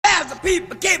as the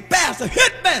people get past the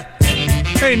hit me.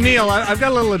 Hey, Neil, I've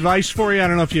got a little advice for you. I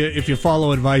don't know if you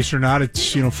follow advice or not.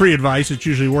 It's free advice. It's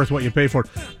usually worth what you pay for.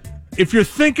 If you're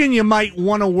thinking you might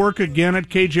want to work again at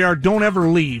KJR, don't ever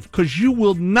leave, because you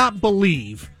will not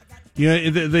believe.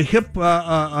 The hip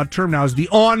term now is the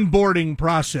onboarding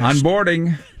process.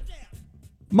 Onboarding.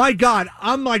 My God,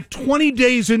 I'm like 20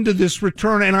 days into this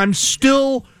return, and I'm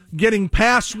still getting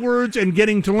passwords and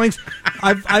getting to links.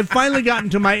 I've finally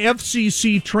gotten to my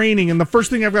FCC training, and the first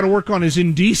thing I've got to work on is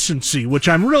indecency, which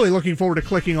I'm really looking forward to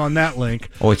clicking on that link.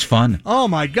 Oh, it's fun. Oh,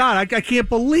 my God. I can't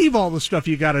believe all the stuff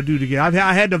you got to do to get.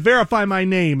 I had to verify my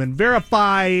name and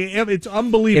verify. It's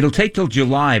unbelievable. It'll take till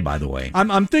July, by the way.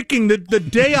 I'm thinking that the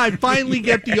day I finally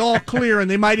get the all clear and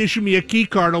they might issue me a key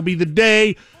card will be the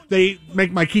day they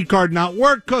make my key card not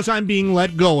work because I'm being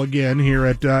let go again here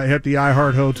at the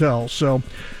iHeart Hotel. So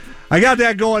I got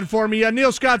that going for me.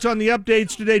 Neil Scott's on the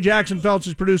updates today. Jackson Phelps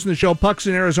is producing the show. Puck's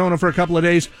in Arizona for a couple of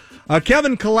days.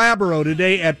 Kevin Calabro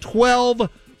today at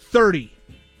 12:30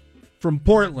 from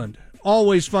Portland.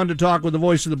 Always fun to talk with the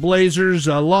voice of the Blazers,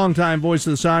 a longtime voice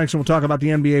of the Sonics, and we'll talk about the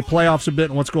NBA playoffs a bit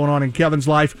and what's going on in Kevin's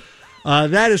life.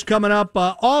 That is coming up.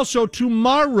 Also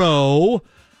tomorrow,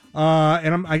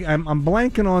 and I'm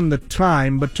blanking on the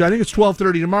time, but I think it's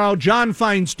 12:30 tomorrow. John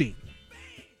Feinstein.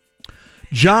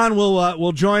 John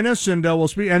will join us, and we'll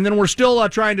speak. And then we're still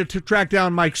trying to track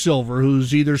down Mike Silver,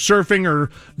 who's either surfing or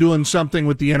doing something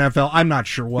with the NFL. I'm not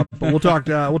sure what, but we'll talk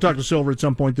to Silver at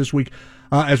some point this week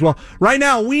as well. Right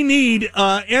now, we need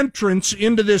entrance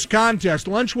into this contest,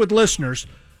 Lunch with Listeners.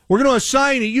 We're going to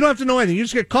assign you. You don't have to know anything. You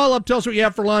just call up, tell us what you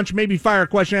have for lunch, maybe fire a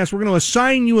question, ask. We're going to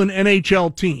assign you an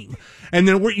NHL team. And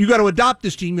then you got to adopt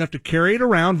this team. You have to carry it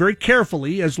around very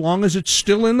carefully as long as it's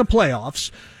still in the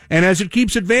playoffs. And as it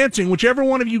keeps advancing, whichever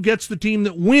one of you gets the team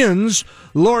that wins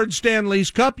Lord Stanley's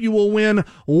Cup, you will win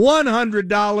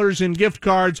 $100 in gift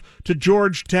cards to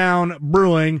Georgetown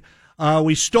Brewing.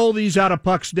 We stole these out of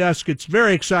Puck's desk. It's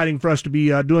very exciting for us to be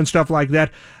doing stuff like that.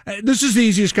 This is the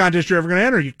easiest contest you're ever going to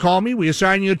enter. You call me, we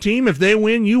assign you a team. If they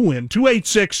win, you win.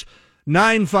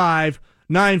 286-9595,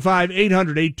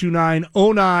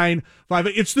 800-829-0958.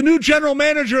 It's the new general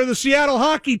manager of the Seattle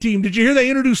hockey team. Did you hear they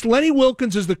introduced Lenny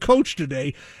Wilkins as the coach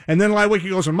today? And then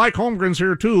Lywicki goes, and Mike Holmgren's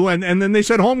here too. And then they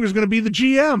said Holmgren's going to be the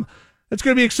GM. That's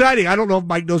going to be exciting. I don't know if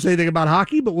Mike knows anything about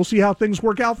hockey, but we'll see how things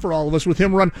work out for all of us with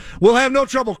him run. We'll have no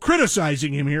trouble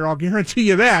criticizing him here. I'll guarantee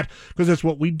you that, because that's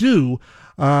what we do.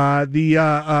 The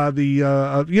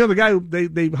guy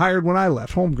they hired when I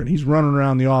left, Holmgren, he's running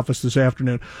around the office this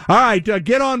afternoon. All right,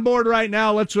 get on board right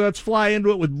now. Let's fly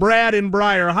into it with Brad in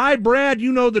Briar. Hi, Brad.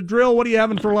 You know the drill. What are you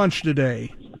having for lunch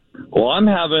today? Well, I'm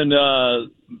having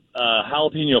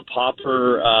jalapeno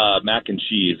popper mac and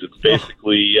cheese. It's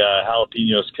basically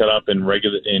jalapenos cut up in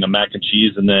a mac and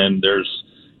cheese, and then there's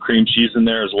cream cheese in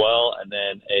there as well, and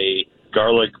then a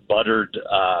garlic buttered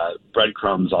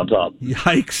breadcrumbs on top.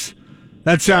 Yikes.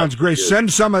 That sounds great.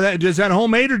 Send some of that. Is that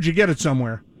homemade, or did you get it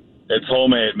somewhere? It's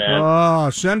homemade, man.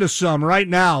 Oh, send us some right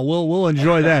now. We'll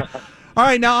enjoy that. All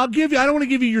right, now I don't want to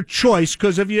give you your choice,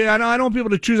 because I don't want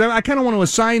people to choose. I kind of want to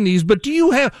assign these. But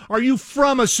are you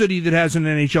from a city that has an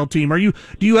NHL team?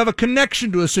 Do you have a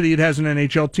connection to a city that has an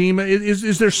NHL team?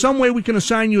 Is there some way we can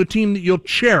assign you a team that you'll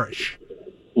cherish?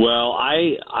 Well,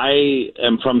 I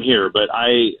am from here, but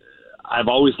I've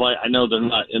always I know they're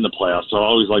not in the playoffs, so I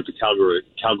always like the Calgary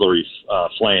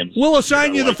Flames. We'll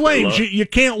assign you the Flames. You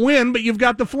can't win, but you've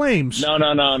got the Flames. No.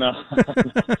 No,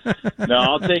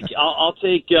 I'll take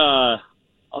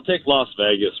Las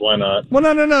Vegas. Why not? Well,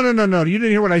 no. You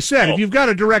didn't hear what I said. If you've got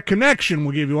a direct connection,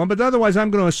 we'll give you one. But otherwise, I'm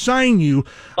going to assign you.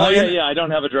 Yeah. I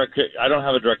don't have a direct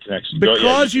connection.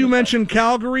 Because you mentioned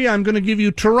Calgary, I'm going to give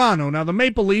you Toronto. Now, the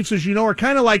Maple Leafs, as you know, are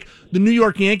kind of like the New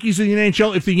York Yankees in the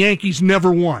NHL if the Yankees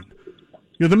never won.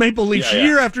 The Maple Leafs,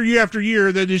 year after year after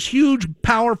year, they're this huge,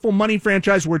 powerful money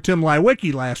franchise where Tim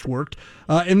Lywicki last worked,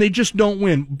 and they just don't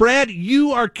win. Brad,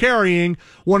 you are carrying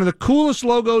one of the coolest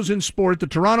logos in sport, the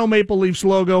Toronto Maple Leafs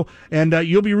logo, and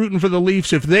you'll be rooting for the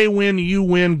Leafs. If they win, you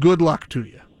win. Good luck to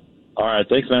you. All right.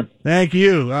 Thanks, man. Thank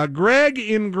you. Greg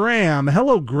in Graham.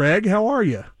 Hello, Greg. How are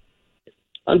you?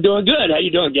 I'm doing good. How you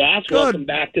doing, Gas? Good. Welcome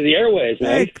back to the airways,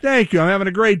 man. Thank you. I'm having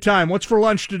a great time. What's for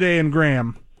lunch today in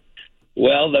Graham?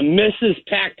 Well, the missus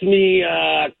packed me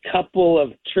a couple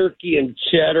of turkey and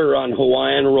cheddar on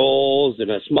Hawaiian rolls and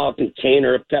a small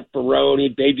container of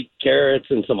pepperoni, baby carrots,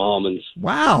 and some almonds.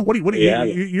 Wow. What do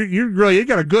you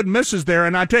got a good missus there.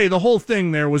 And I tell you, the whole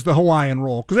thing there was the Hawaiian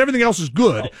roll, because everything else is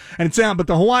good, but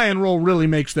the Hawaiian roll really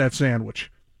makes that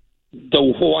sandwich.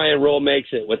 The Hawaiian roll makes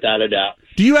it, without a doubt.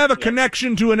 Do you have a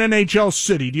connection to an NHL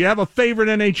city? Do you have a favorite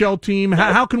NHL team?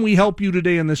 How can we help you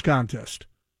today in this contest?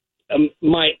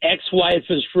 My ex-wife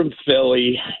is from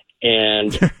Philly,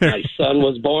 and my son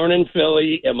was born in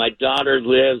Philly, and my daughter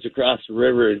lives across the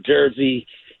river in Jersey.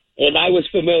 And I was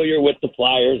familiar with the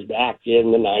Flyers back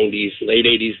in the 90s, late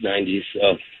 80s, 90s.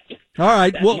 So all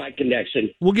right, that's my connection.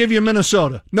 We'll give you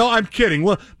Minnesota. No, I'm kidding.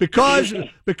 Well, because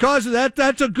of that,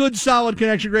 that's a good, solid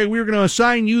connection, Greg. We're going to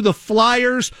assign you the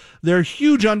Flyers. They're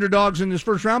huge underdogs in this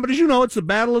first round, but as you know, it's the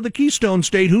Battle of the Keystone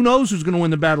State. Who knows who's going to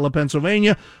win the Battle of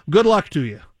Pennsylvania? Good luck to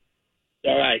you.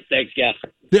 All right, thanks, Gaff.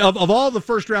 Of all the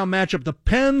first-round matchup, the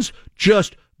Pens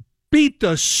just beat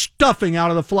the stuffing out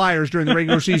of the Flyers during the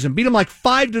regular season. Beat them like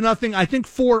 5-0. I think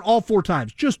all four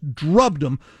times. Just drubbed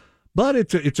them. But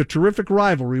it's a terrific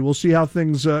rivalry. We'll see how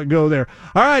things go there.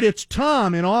 All right, it's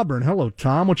Tom in Auburn. Hello,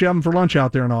 Tom. What you having for lunch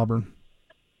out there in Auburn?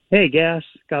 Hey, Gas.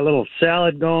 Got a little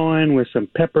salad going with some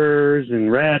peppers and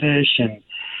radish and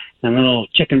a little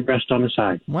chicken breast on the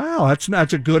side. Wow,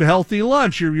 that's a good, healthy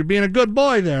lunch. You're being a good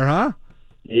boy there, huh?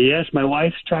 Yes, my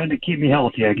wife's trying to keep me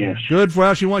healthy, I guess. Good for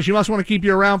us. She must want to keep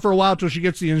you around for a while till she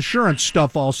gets the insurance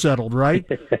stuff all settled, right?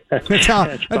 That's how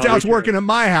it's working at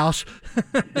my house.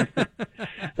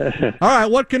 All right,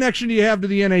 what connection do you have to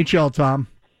the NHL, Tom?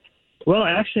 Well,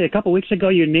 actually, a couple weeks ago,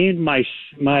 you named my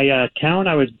town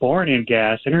I was born in,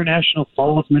 Gas, International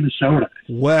Falls, Minnesota.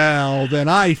 Well, then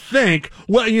I think,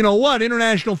 you know what?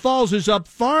 International Falls is up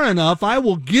far enough. I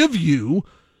will give you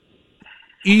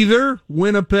either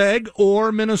Winnipeg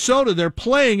or Minnesota. They're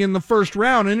playing in the first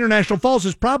round. International Falls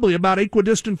is probably about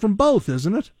equidistant from both,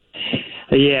 isn't it?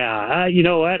 Yeah. You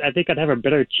know what? I think I'd have a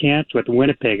better chance with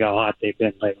Winnipeg, how hot they've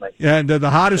been lately. And the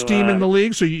hottest team in the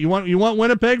league. So you want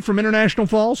Winnipeg from International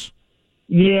Falls?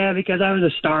 Yeah, because I was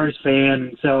a Stars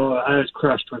fan, so I was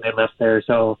crushed when they left there.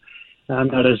 So I'm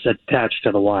not as attached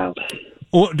to the Wild.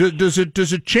 Well, does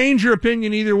it change your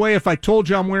opinion either way if I told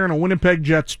you I'm wearing a Winnipeg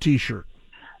Jets T-shirt?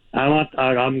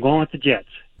 I'm going with the Jets.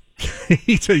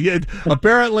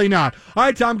 Apparently not. All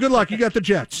right, Tom, good luck. You got the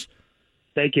Jets.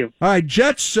 Thank you. All right,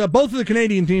 Jets, both of the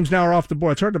Canadian teams now are off the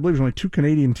board. It's hard to believe there's only 2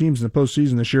 Canadian teams in the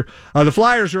postseason this year. The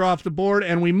Flyers are off the board,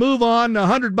 and we move on,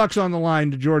 $100 on the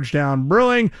line to Georgetown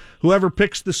Brewing. Whoever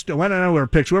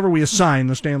we assign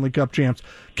the Stanley Cup champs.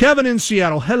 Kevin in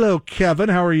Seattle. Hello, Kevin.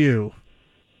 How are you?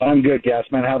 I'm good,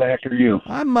 Gassman. How the heck are you?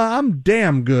 I'm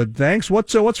damn good, thanks.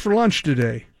 What's for lunch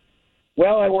today?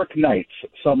 Well, I work nights,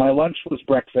 so my lunch was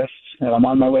breakfast, and I'm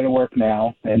on my way to work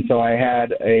now, and so I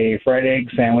had a fried egg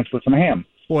sandwich with some ham.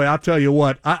 Boy, I'll tell you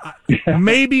what,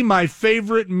 maybe my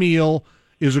favorite meal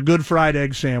is a good fried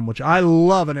egg sandwich. I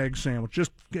love an egg sandwich.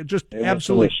 Just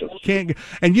absolutely delicious. Can't get.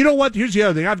 And you know what? Here's the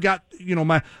other thing. I've got,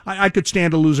 I could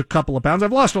stand to lose a couple of pounds.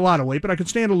 I've lost a lot of weight, but I could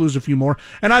stand to lose a few more.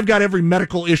 And I've got every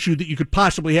medical issue that you could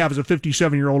possibly have as a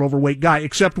 57-year-old overweight guy,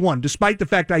 except one. Despite the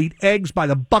fact I eat eggs by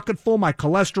the bucketful, my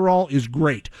cholesterol is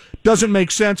great. Doesn't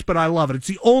make sense, but I love it. It's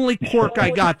the only quirk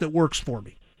I got that works for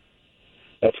me.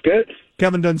 That's good.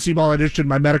 Kevin doesn't seem all that interested in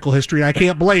my medical history. I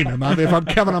can't blame him. If I'm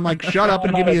Kevin, I'm like, shut up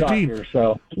and give me a team.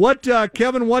 So. What,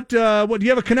 Kevin? What do you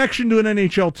have a connection to an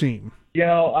NHL team?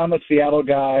 I'm a Seattle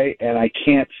guy, and I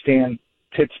can't stand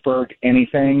Pittsburgh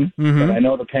anything. Mm-hmm. But I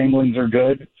know the Penguins are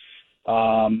good.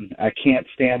 I can't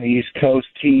stand the East Coast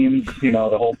teams. The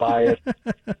whole bias.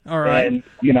 All right. And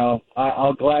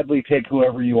I'll gladly take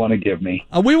whoever you want to give me.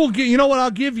 We will get. You know what?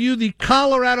 I'll give you the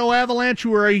Colorado Avalanche,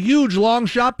 who are a huge long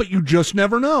shot, but you just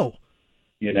never know.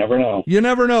 You never know. You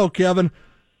never know, Kevin.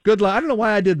 Good luck. I don't know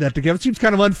why I did that to Kevin. It seems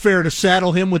kind of unfair to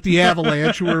saddle him with the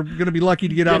Avalanche, who are going to be lucky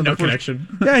to get out of the first.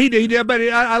 Connection. Yeah, he did. But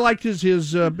I liked his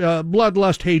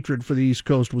bloodlust hatred for the East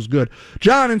Coast was good.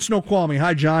 John in Snoqualmie.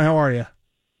 Hi, John. How are you?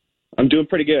 I'm doing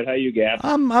pretty good. How are you, Gab?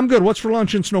 I'm good. What's for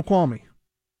lunch in Snoqualmie?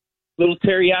 Little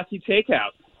teriyaki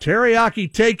takeout.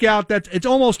 Teriyaki takeout. It's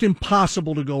almost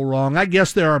impossible to go wrong. I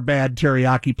guess there are bad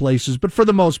teriyaki places, but for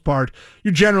the most part,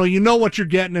 you know what you're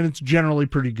getting, and it's generally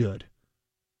pretty good.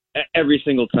 Every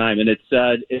single time, and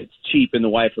it's cheap, and the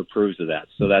wife approves of that,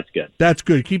 so that's good. That's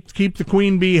good. Keep the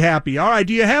queen bee happy. All right.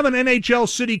 Do you have an NHL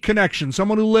city connection?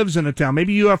 Someone who lives in a town?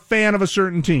 Maybe you're a fan of a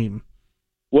certain team.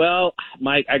 Well,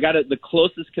 I got the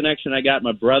closest connection I got.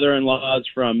 My brother-in-law is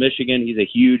from Michigan. He's a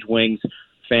huge Wings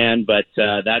fan, but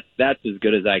that's as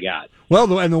good as I got.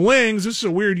 Well, and the Wings, this is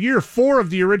a weird year. 4 of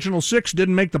the original 6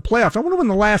 didn't make the playoffs. I wonder when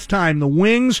the last time the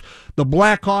Wings, the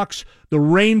Blackhawks, the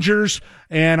Rangers,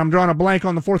 and I'm drawing a blank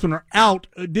on the 4th one, are out,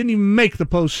 didn't even make the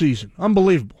postseason.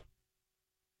 Unbelievable.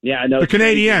 Yeah, I know. The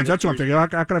Canadiens, that's what I'm thinking. How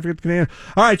can I forget the Canadiens?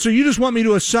 All right, so you just want me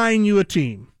to assign you a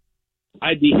team.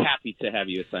 I'd be happy to have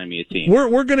you assign me a team.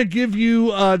 We're going to give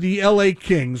you the L.A.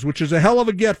 Kings, which is a hell of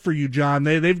a get for you, John.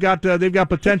 They've got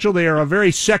potential. They are a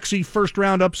very sexy first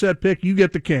round upset pick. You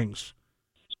get the Kings.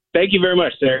 Thank you very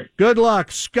much, sir. Good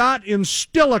luck. Scott in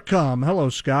Stillicum. Hello,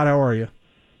 Scott. How are you?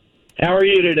 How are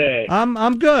you today?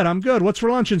 I'm good. I'm good. What's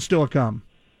for lunch in Stillicum?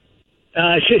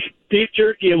 Beef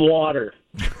jerky and water.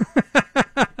 Keep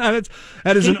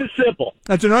it simple.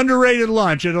 That's an underrated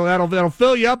lunch. That'll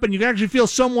fill you up, and you can actually feel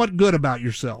somewhat good about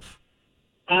yourself.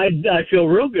 I feel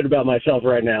real good about myself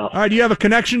right now. All right. Do you have a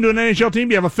connection to an NHL team?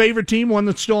 Do you have a favorite team, one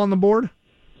that's still on the board?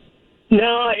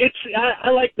 No, I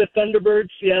like the Thunderbirds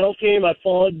Seattle team. I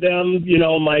followed them,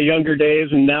 in my younger days,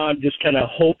 and now I'm just kind of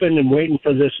hoping and waiting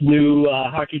for this new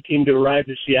hockey team to arrive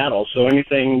to Seattle. So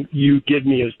anything you give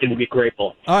me is going to be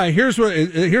grateful. All right, here's what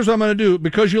I'm going to do.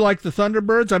 Because you like the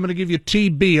Thunderbirds, I'm going to give you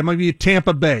TB. I'm going to give you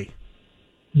Tampa Bay.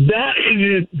 They're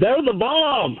the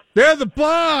bomb. They're the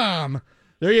bomb.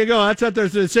 There you go. That's what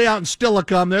they say out in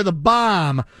Stillicum. They're the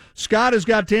bomb. Scott has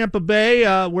got Tampa Bay,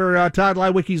 where Todd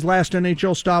Leiwecke's last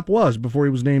NHL stop was before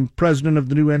he was named president of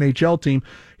the new NHL team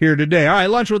here today. All right,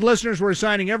 Lunch with Listeners. We're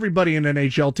assigning everybody an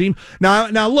NHL team.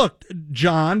 Now, look,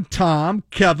 John, Tom,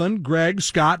 Kevin, Greg,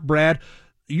 Scott, Brad,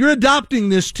 you're adopting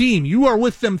this team. You are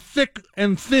with them thick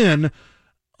and thin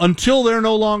until they're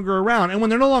no longer around. And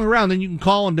when they're no longer around, then you can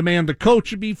call and demand the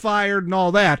coach to be fired and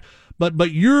all that.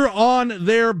 But you're on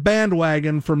their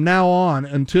bandwagon from now on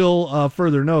until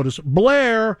further notice.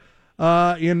 Blair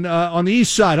on the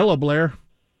east side. Hello, Blair.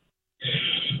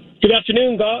 Good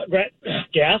afternoon,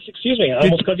 Gas. Excuse me. I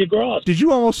almost called you Graz. Did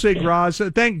you almost say Graz?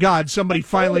 Thank God somebody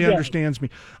finally understands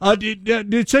me.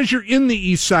 It says you're in the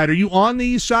east side. Are you on the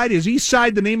east side? Is east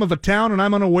side the name of a town and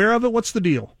I'm unaware of it? What's the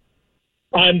deal?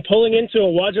 I'm pulling into a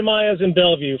Wajamaya's in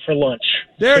Bellevue for lunch.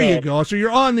 There you go. So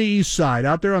you're on the east side,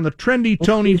 out there on the trendy,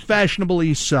 Tony, fashionable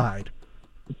east side.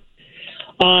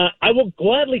 I will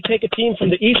gladly take a team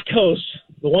from the East Coast.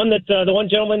 The one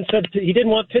gentleman said he didn't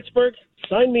want Pittsburgh.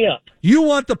 Sign me up. You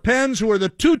want the Pens, who are the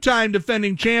two-time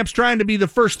defending champs, trying to be the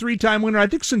first three-time winner, I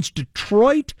think, since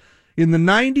Detroit in the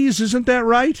 90s. Isn't that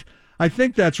right? I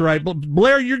think that's right. But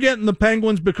Blair, you're getting the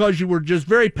Penguins because you were just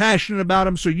very passionate about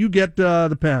them, so you get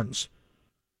the Pens.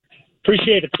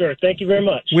 Appreciate it, sir. Thank you very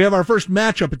much. We have our first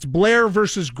matchup. It's Blair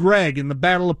versus Greg in the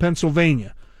Battle of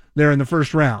Pennsylvania there in the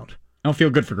first round. I don't feel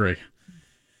good for Greg.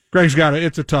 Greg's got it.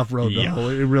 It's a tough road,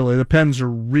 though. Really, the Pens are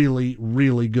really,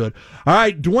 really good. All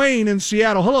right, Dwayne in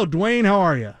Seattle. Hello, Dwayne. How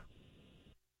are you?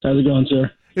 How's it going, sir?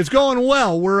 It's going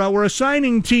well. We're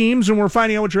assigning teams, and we're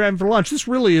finding out what you're having for lunch. This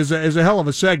really is a hell of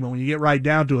a segment when you get right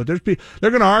down to it. They're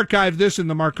going to archive this in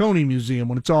the Marconi Museum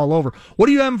when it's all over. What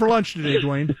are you having for lunch today,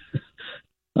 Dwayne?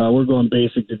 We're going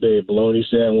basic today. Bologna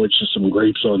sandwich and some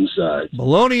grapes on the side.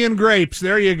 Bologna and grapes.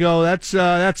 There you go. That's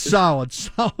solid.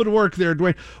 Solid work there,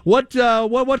 Dwayne.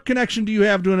 What connection do you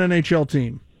have to an NHL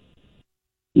team?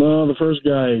 Well, the first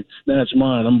guy snatched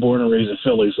mine. I'm born and raised in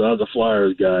Philly, so I was a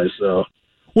Flyers guy. So.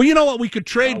 Well, you know what? We could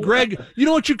trade Greg. You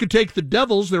know what? You could take the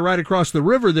Devils. They're right across the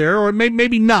river there, or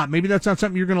maybe not. Maybe that's not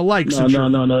something you're going to like. No.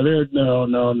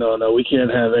 We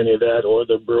can't have any of that, or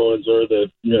the Bruins, or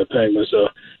the Penguins. So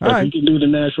if we can do the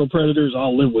Nashville Predators,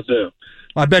 I'll live with them.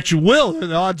 I bet you will. They're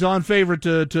the odds-on favorite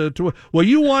to. Well,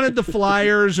 you wanted the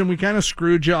Flyers, and we kind of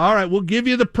screwed you. All right, we'll give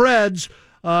you the Preds.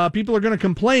 People are going to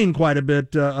complain quite a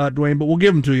bit, Dwayne, but we'll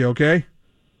give them to you. Okay.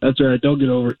 That's all right. Don't get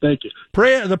over it. Thank you.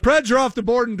 The Preds are off the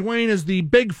board, and Dwayne is the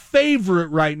big favorite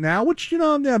right now, which, the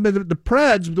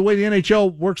Preds, the way the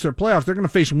NHL works their playoffs, they're going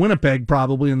to face Winnipeg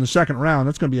probably in the second round.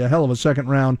 That's going to be a hell of a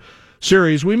second-round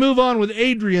series. We move on with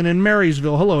Adrian in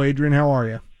Marysville. Hello, Adrian. How are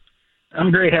you?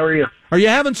 I'm great. How are you? Are you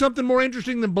having something more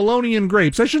interesting than bologna and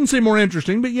grapes? I shouldn't say more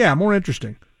interesting, but yeah, more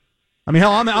interesting. I mean,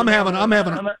 hell, I'm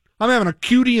having a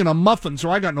cutie and a muffin, so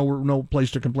I got no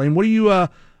place to complain. What are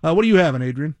you having,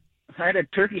 Adrian? I had a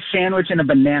turkey sandwich and a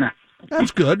banana.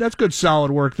 That's good. That's good, solid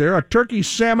work there. A turkey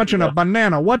sandwich and a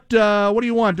banana. What do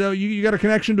you want? You got a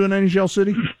connection to an NHL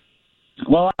city?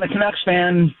 Well, I'm a Canucks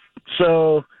fan,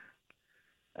 so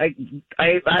I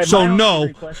no.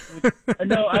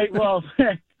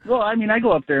 Well, I mean, I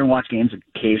go up there and watch games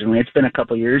occasionally. It's been a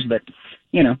couple years, but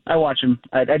I watch them.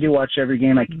 I do watch every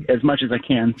game as much as I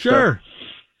can. Sure. So.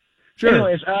 Sure.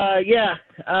 Anyways,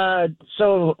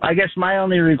 so I guess my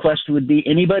only request would be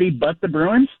anybody but the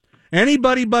Bruins.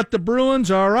 Anybody but the Bruins.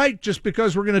 All right. Just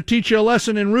because we're going to teach you a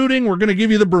lesson in rooting, we're going to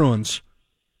give you the Bruins.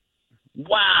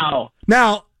 Wow.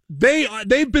 Now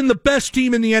they've been the best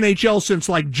team in the NHL since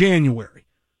like January.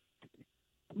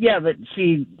 Yeah, but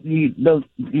see, you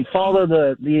follow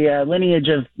the lineage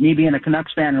of me being a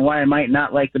Canucks fan and why I might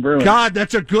not like the Bruins. God,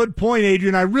 that's a good point,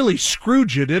 Adrian. I really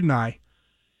screwed you, didn't I?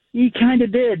 You kind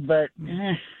of did, but...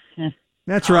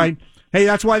 That's right. Hey,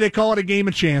 that's why they call it a game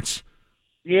of chance.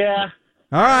 Yeah.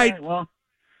 All right. Well,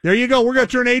 there you go. We're going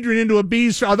to turn Adrian into a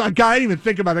bees. God, I didn't even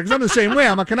think about that because I'm the same way.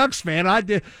 I'm a Canucks fan.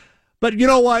 But you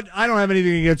know what? I don't have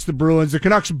anything against the Bruins. The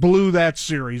Canucks blew that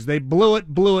series. They blew it.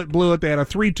 They had a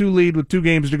 3-2 lead with 2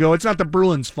 games to go. It's not the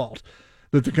Bruins' fault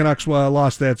that the Canucks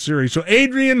lost that series. So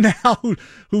Adrian now,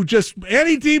 who just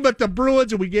any team but the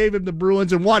Bruins, and we gave him the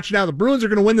Bruins. And watch now, the Bruins are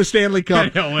going to win the Stanley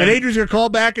Cup. And Adrian's going to call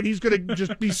back, and he's going to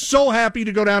just be so happy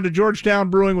to go down to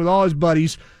Georgetown Brewing with all his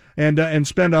buddies and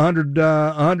spend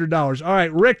 $100. All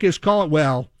right, Rick is calling.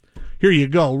 Well, here you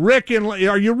go. Rick,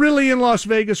 are you really in Las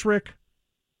Vegas, Rick?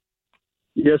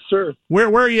 Yes, sir. Where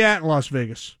are you at in Las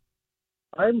Vegas?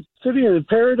 I'm sitting in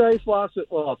Paradise,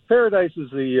 Paradise is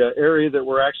the area that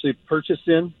we're actually purchased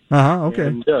in. Okay.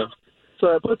 And, so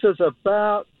it puts us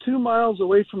about 2 miles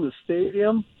away from the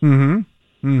stadium. And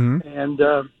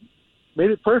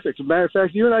made it perfect. As a matter of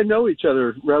fact, you and I know each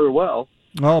other rather well.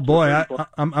 Oh boy,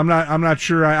 I'm not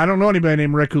sure. I don't know anybody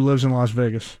named Rick who lives in Las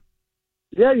Vegas.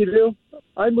 Yeah, you do.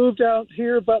 I moved out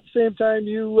here about the same time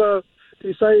you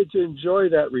decided to enjoy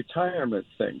that retirement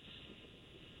thing.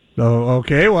 Oh,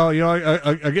 okay. Well,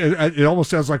 it almost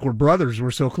sounds like we're brothers.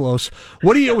 We're so close.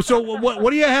 What are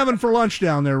you having for lunch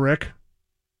down there, Rick?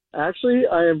 Actually,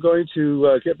 I am going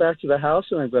to get back to the house,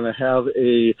 and I'm going to have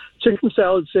a chicken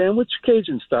salad sandwich,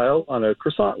 Cajun style, on a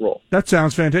croissant roll. That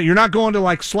sounds fantastic. You're not going to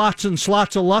like slots and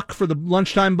slots of luck for the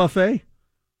lunchtime buffet?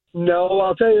 No,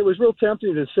 I'll tell you, it was real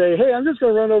tempting to say, hey, I'm just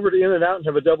going to run over to In-N-Out and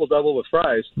have a double-double with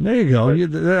fries. There you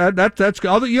go. That's good.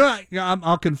 Although,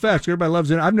 I'll confess, everybody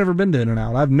loves it. I've never been to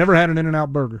In-N-Out. I've never had an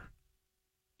In-N-Out burger.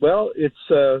 Well,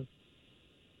 it's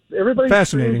everybody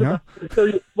fascinating, huh?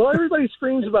 Everybody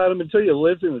screams about them until you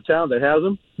live in the town that has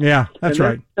them. Yeah, that's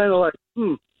right. Kind of like,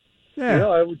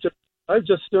 yeah. I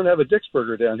just don't have a Dick's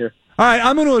Burger down here. All right,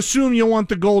 I'm going to assume you want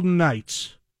the Golden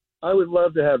Knights. I would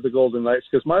love to have the Golden Knights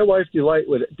because my wife, Delight,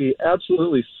 would be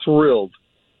absolutely thrilled.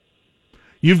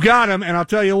 You've got them, and I'll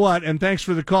tell you what, and thanks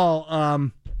for the call.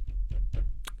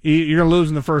 You're going to lose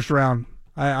in the first round.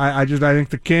 I think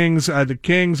the Kings,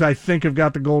 I think, have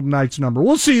got the Golden Knights number.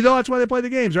 We'll see, though. That's why they play the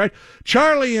games, right?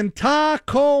 Charlie in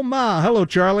Tacoma. Hello,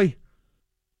 Charlie.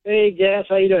 Hey, Gas,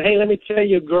 how you doing? Hey, let me tell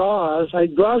you, Groz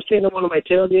came to one of my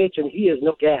tailgates, and he is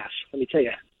no gas, let me tell you.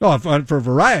 Oh, for a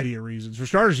variety of reasons. For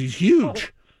starters, he's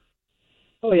huge.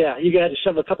 Oh yeah, you got to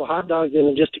shove a couple hot dogs in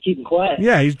him just to keep him quiet.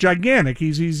 Yeah, he's gigantic.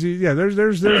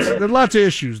 There's lots of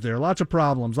issues there, lots of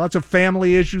problems, lots of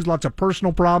family issues, lots of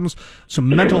personal problems, some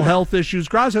mental health issues.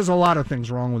 Graz has a lot of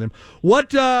things wrong with him. What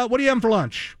do you have for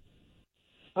lunch?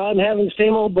 I'm having the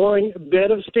same old boring bed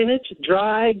of spinach,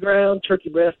 dry ground turkey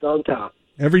breast on top.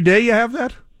 Every day you have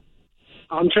that?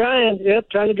 I'm trying. Yep,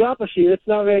 trying to drop a few. It's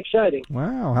not very exciting.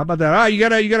 Wow, how about that? All right, you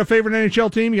got a favorite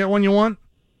NHL team? You got one you want?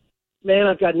 Man,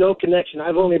 I've got no connection.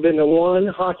 I've only been to one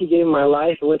hockey game in my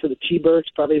life. I went to the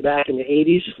T-Birds probably back in the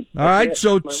 80s. All right,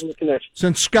 so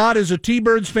since Scott is a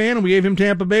T-Birds fan and we gave him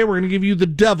Tampa Bay, we're going to give you the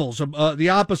Devils, the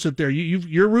opposite there.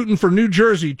 You're rooting for New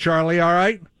Jersey, Charlie, all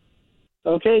right?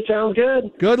 Okay, sounds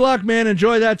good. Good luck, man.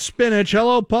 Enjoy that spinach.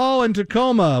 Hello, Paul in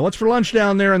Tacoma. What's for lunch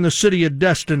down there in the city of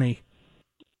Destiny?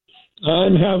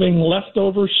 I'm having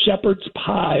leftover shepherd's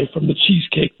pie from the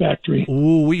Cheesecake Factory.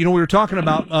 Ooh, we were talking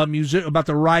about about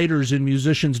the writers in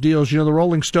musicians' deals. You know, the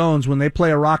Rolling Stones, when they play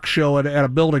a rock show at a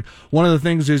building, one of the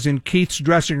things is in Keith's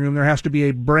dressing room, there has to be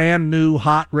a brand new,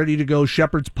 hot, ready-to-go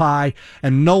shepherd's pie,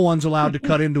 and no one's allowed to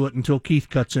cut into it until Keith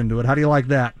cuts into it. How do you like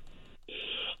that?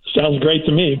 Sounds great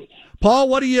to me. Paul,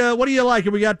 what do you like?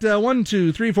 We got 1,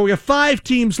 2, 3, 4. We got 5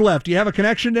 teams left. Do you have a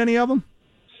connection to any of them?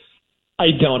 I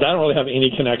don't really have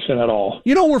any connection at all.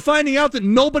 You know, we're finding out that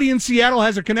nobody in Seattle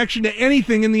has a connection to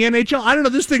anything in the NHL. I don't know,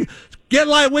 this thing, get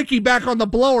Wiki back on the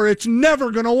blower. It's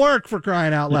never going to work, for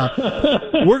crying out loud.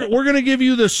 We're going to give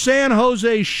you the San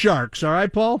Jose Sharks. All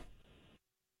right, Paul?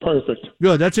 Perfect.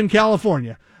 Good. That's in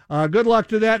California. Good luck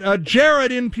to that.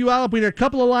 Jared in Puyallup. We got a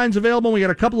couple of lines available. We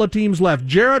got a couple of teams left.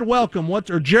 Jared, welcome.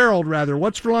 Gerald, rather.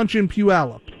 What's for lunch in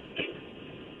Puyallup?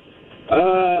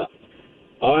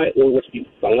 All right, well, what's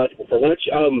for lunch?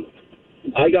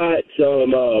 I got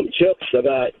some chips. I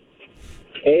got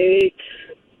eggs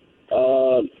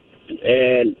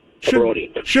and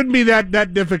pepperoni. Shouldn't be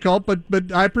that difficult,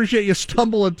 but I appreciate you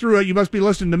stumbling through it. You must be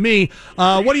listening to me.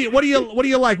 What do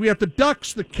you like? We got the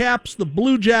Ducks, the Caps, the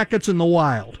Blue Jackets, and the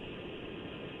Wild.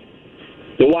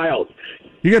 The Wild.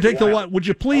 You're gonna take the Wild. Would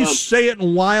you please say it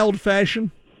in Wild fashion?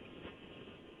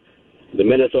 The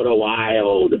Minnesota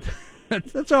Wild.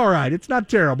 That's all right. It's not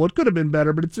terrible. It could have been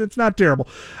better, but it's not terrible.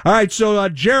 All right, so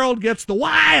Gerald gets the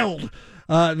Wild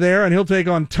there, and he'll take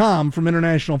on Tom from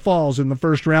International Falls in the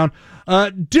first round.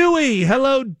 Dewey,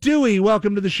 hello, Dewey.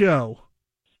 Welcome to the show.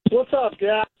 What's up,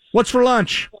 guys? What's for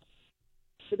lunch?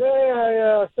 Today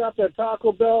I stopped at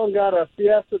Taco Bell and got a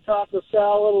Fiesta taco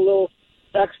salad, a little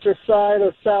extra side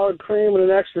of sour cream and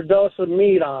an extra dose of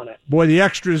meat on it. Boy, the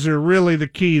extras are really the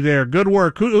key there. Good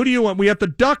work. Who do you want? We have the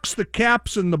Ducks, the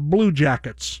Caps, and the Blue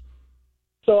Jackets.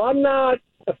 So I'm not.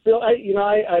 I've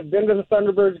been to the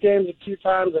Thunderbirds games a few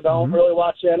times. I don't really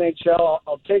watch the NHL.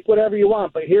 I'll take whatever you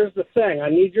want, but here's the thing: I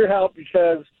need your help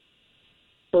because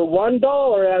for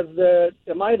 $1,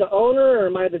 am I the owner or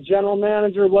am I the general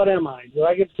manager? What am I? Do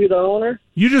I get to be the owner?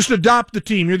 You just adopt the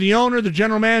team. You're the owner, the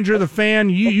general manager, the fan.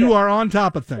 You are on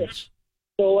top of things.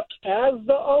 So as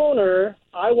the owner,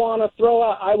 I want to throw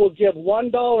out. I will give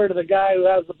 $1 to the guy who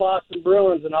has the Boston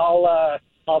Bruins, and I'll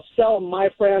sell my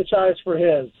franchise for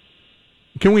his.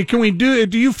 Can we do it?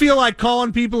 Do you feel like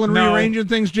calling people and rearranging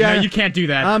things, Jack? No, you can't do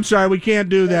that. I'm sorry, we can't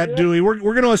do that, Dewey. We're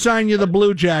going to assign you the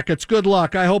Blue Jackets. Good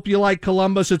luck. I hope you like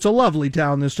Columbus. It's a lovely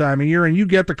town this time of year, and you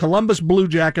get the Columbus Blue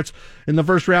Jackets in the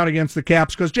first round against the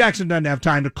Caps because Jackson doesn't have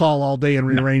time to call all day and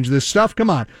rearrange this stuff. Come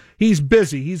on. He's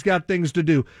busy. He's got things to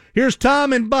do. Here's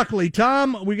Tom in Buckley.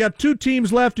 Tom, we got 2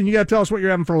 teams left, and you got to tell us what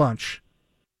you're having for lunch.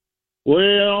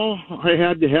 Well, I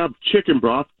had to have chicken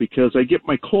broth because I get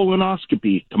my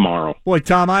colonoscopy tomorrow. Boy,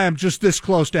 Tom, I am just this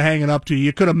close to hanging up to you.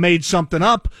 You could have made something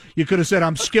up. You could have said,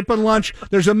 I'm skipping lunch.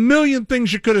 There's a million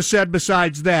things you could have said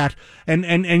besides that,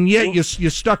 and yet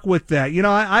you stuck with that. You know,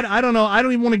 I don't know. I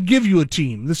don't even want to give you a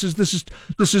team. This is just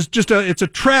it's a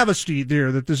travesty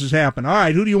there that this has happened. All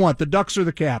right, who do you want, the Ducks or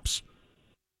the Caps?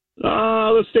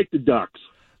 Let's take the Ducks.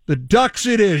 The Ducks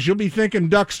it is. You'll be thinking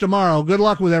Ducks tomorrow. Good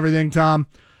luck with everything, Tom.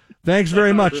 Thanks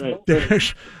very much.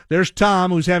 Right. There's Tom,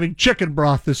 who's having chicken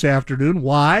broth this afternoon.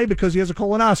 Why? Because he has a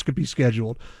colonoscopy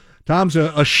scheduled. Tom's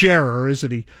a sharer,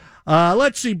 isn't he?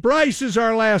 Let's see. Bryce is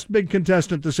our last big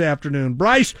contestant this afternoon.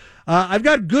 Bryce, I've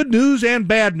got good news and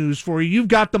bad news for you. You've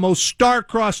got the most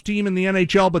star-crossed team in the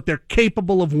NHL, but they're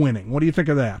capable of winning. What do you think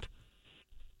of that?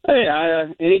 Hey,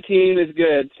 any team is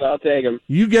good, so I'll take them.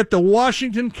 You get the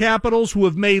Washington Capitals, who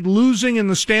have made losing in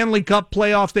the Stanley Cup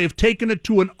playoffs. They have taken it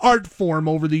to an art form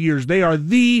over the years. They are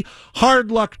the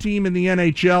hard luck team in the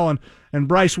NHL. And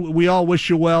Bryce, we all wish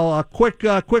you well. A quick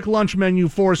lunch menu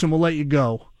for us, and we'll let you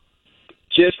go.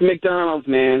 Just McDonald's,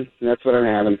 man. That's what I'm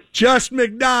having. Just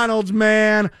McDonald's,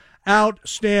 man.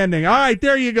 Outstanding. All right,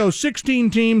 there you go.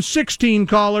 16 teams, 16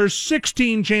 callers,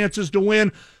 16 chances to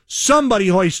win. Somebody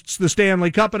hoists the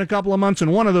Stanley Cup in a couple of months,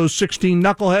 and one of those 16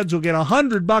 knuckleheads will get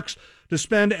 $100 to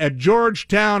spend at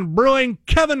Georgetown Brewing.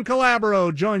 Kevin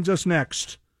Calabro joins us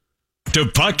next. To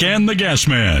Puck and the Gas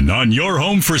Man on your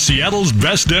home for Seattle's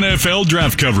best NFL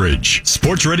draft coverage.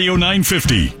 Sports Radio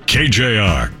 950,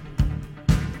 KJR.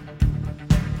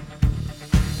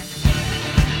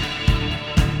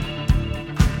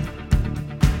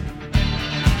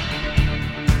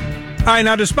 All right,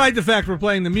 now, despite the fact we're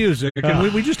playing the music,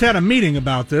 and we just had a meeting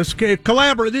about this,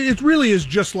 Calabro, it really is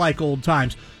just like old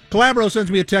times. Calabro sends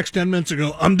me a text 10 minutes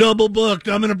ago, I'm double booked,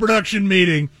 I'm in a production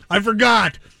meeting, I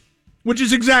forgot, which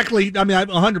is exactly, I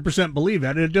 100% believe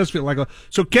that, it does feel like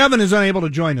so Kevin is unable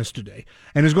to join us today,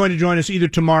 and is going to join us either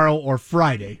tomorrow or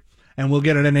Friday, and we'll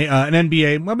get an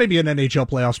NBA, well, maybe an NHL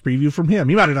playoffs preview from him.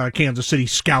 He might have done a Kansas City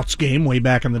Scouts game way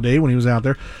back in the day when he was out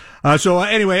there.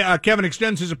 Anyway, Kevin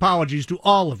extends his apologies to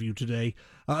all of you today,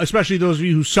 especially those of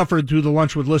you who suffered through the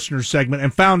Lunch with Listeners segment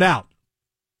and found out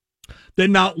that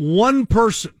not one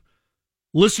person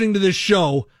listening to this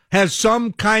show has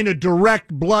some kind of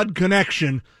direct blood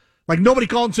connection. Like nobody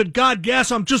called and said, God,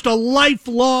 Gas, I'm just a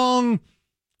lifelong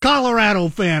Colorado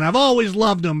fan. I've always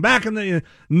loved them.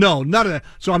 No, none of that.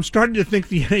 So I'm starting to think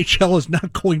the NHL is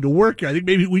not going to work here. I think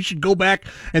maybe we should go back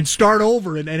and start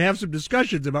over and have some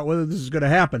discussions about whether this is going to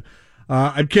happen.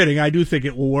 I'm kidding. I do think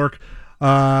it will work.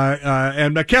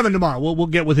 And Kevin tomorrow, we'll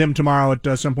get with him tomorrow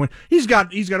at some point. He's got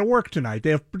to work tonight.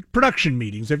 They have production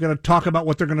meetings. They've got to talk about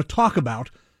what they're going to talk about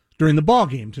during the ball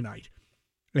game tonight.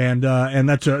 And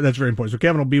that's very important. So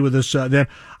Kevin will be with us then.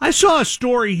 I saw a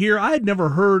story here. I had never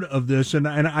heard of this, and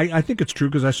I think it's true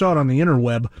because I saw it on the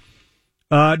interweb.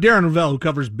 Darren Ravel, who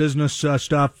covers business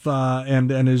stuff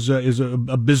and is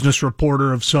a business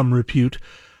reporter of some repute,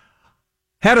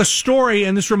 had a story,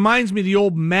 and this reminds me of the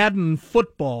old Madden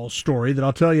football story that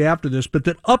I'll tell you after this, but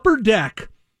that Upper Deck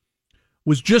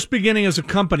was just beginning as a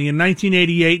company in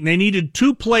 1988, and they needed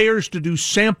 2 players to do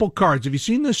sample cards. Have you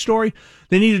seen this story?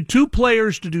 They needed 2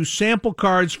 players to do sample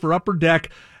cards for Upper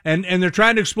Deck, and they're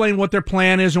trying to explain what their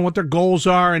plan is and what their goals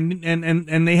are, and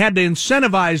they had to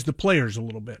incentivize the players a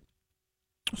little bit.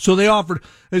 So they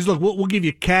said, look, we'll give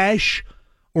you cash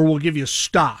or we'll give you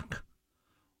stock.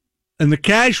 And the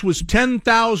cash was $10,000.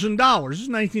 This is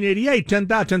 1988.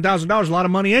 $10,000 is a lot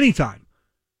of money anytime.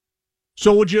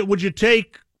 So would you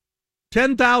take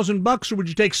 $10,000 or would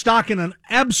you take stock in an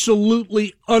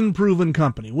absolutely unproven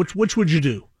company? Which would you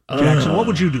do? Jackson, what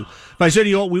would you do? If I said to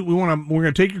you, we're going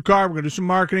to take your car, we're going to do some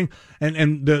marketing,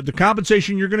 and the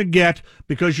compensation you're going to get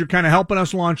because you're kind of helping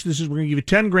us launch this is we're going to give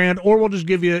you $10,000, or we'll just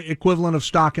give you equivalent of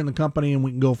stock in the company, and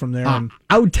we can go from there.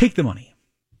 I would take the money.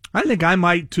 I think I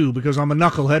might too, because I'm a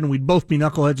knucklehead, and we'd both be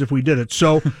knuckleheads if we did it.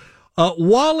 So,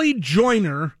 Wally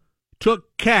Joyner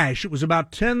took cash. It was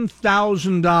about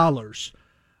 $10,000.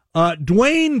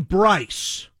 Dwayne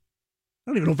Bryce.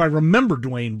 I don't even know if I remember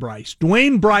Dwayne Bryce.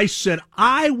 Dwayne Bryce said,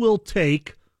 I will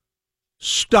take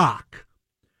stock.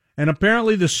 And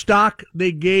apparently the stock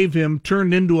they gave him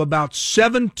turned into about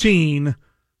 $17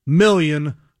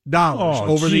 million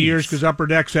over the years, because Upper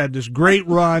Deck's had this great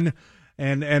run. So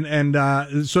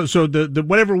the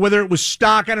whatever, whether it was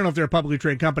stock, I don't know if they're a publicly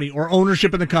traded company, or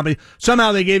ownership in the company,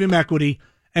 somehow they gave him equity,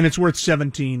 and it's worth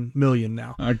 $17 million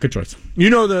now. Good choice. You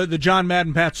know the John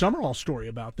Madden, Pat Summerall story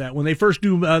about that. When they first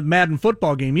do a Madden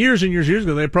football game, years and years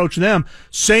ago, they approached them,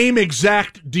 same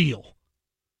exact deal.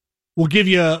 We'll give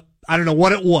you, I don't know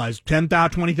what it was, $10,000,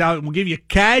 $20,000. We'll give you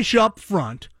cash up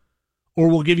front, or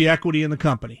we'll give you equity in the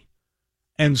company.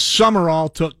 And Summerall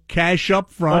took cash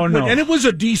up front, and it was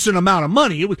a decent amount of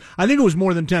money. I think it was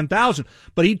more than $10,000.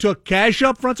 But he took cash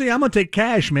up front. Saying, I'm going to take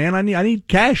cash, man. I need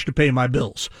cash to pay my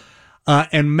bills.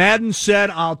 And Madden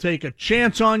said, I'll take a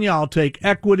chance on you. I'll take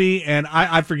equity. And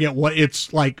I forget what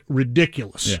it's like,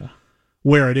 ridiculous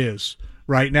where it is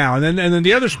right now. And then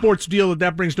the other sports deal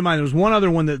that brings to mind, there was one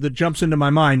other one that jumps into my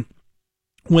mind.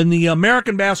 When the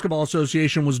American Basketball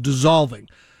Association was dissolving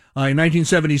in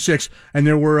 1976, and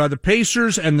there were the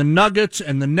Pacers and the Nuggets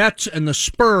and the Nets and the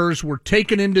Spurs were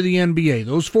taken into the NBA.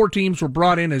 Those four teams were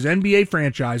brought in as NBA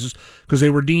franchises because they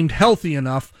were deemed healthy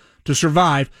enough to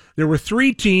survive. There were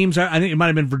three teams. I think it might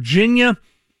have been Virginia.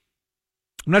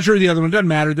 I'm not sure the other one. Doesn't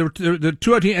matter. There were the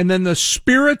two teams, and then the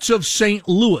Spirits of St.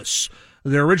 Louis.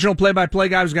 Their original play-by-play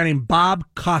guy was a guy named Bob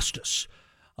Costas.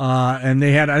 And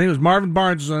they had, I think it was Marvin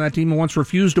Barnes was on that team, and once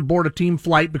refused to board a team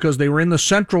flight because they were in the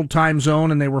central time zone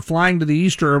and they were flying to the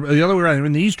eastern, or the other way around, they were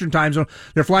in the eastern time zone.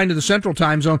 They're flying to the central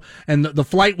time zone, and the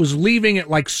flight was leaving at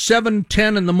like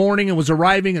 7:10 in the morning and was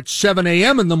arriving at 7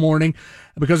 a.m. in the morning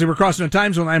because they were crossing a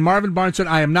time zone. And Marvin Barnes said,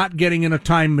 I am not getting in a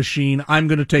time machine. I'm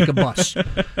going to take a bus.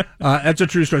 That's a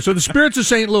true story. So the Spirits of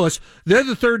St. Louis, they're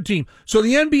the third team. So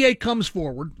the NBA comes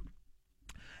forward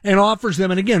and offers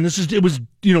them, and again, it was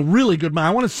really good.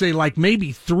 I want to say like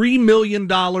maybe $3 million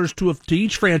to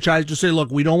each franchise to say,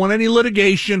 look, we don't want any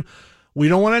litigation, we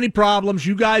don't want any problems.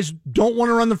 You guys don't want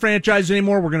to run the franchise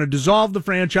anymore. We're going to dissolve the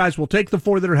franchise. We'll take the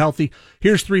four that are healthy.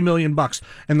 Here's $3 million.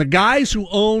 And the guys who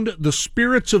owned the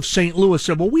Spirits of St. Louis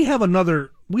said, well, we have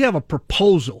a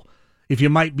proposal if you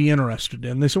might be interested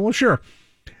in. They said, well, sure.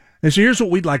 And so here's what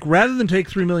we'd like. Rather than take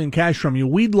 $3 million cash from you,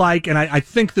 we'd like, and I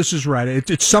think this is right,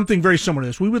 it's something very similar to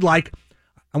this. We would like,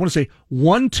 I want to say,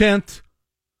 1/10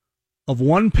 of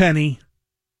 1 penny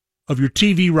of your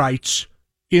TV rights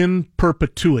in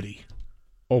perpetuity.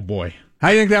 Oh, boy.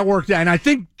 I think that worked out. And I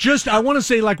think I want to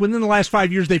say like within the last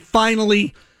 5 years, the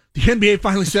NBA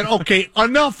finally said, okay,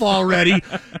 enough already.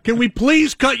 Can we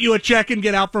please cut you a check and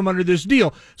get out from under this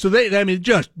deal? So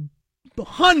just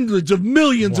hundreds of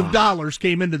millions of dollars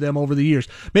came into them over the years.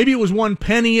 Maybe it was 1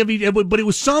 penny of each, but it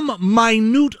was some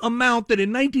minute amount that in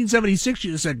 1976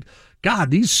 you said,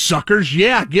 God, these suckers,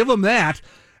 give them that.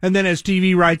 And then as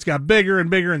TV rights got bigger and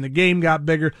bigger and the game got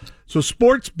bigger. So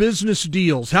sports business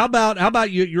deals. How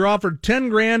about you're offered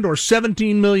 $10,000 or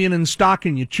 $17 million in stock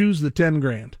and you choose the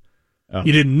 $10,000.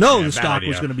 You didn't know the stock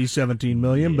was going to be $17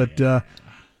 million, but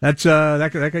that's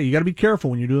that you got to be careful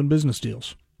when you're doing business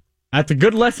deals. That's a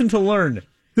good lesson to learn.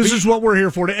 This is what we're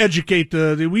here for, to educate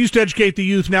we used to educate the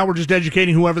youth, now we're just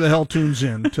educating whoever the hell tunes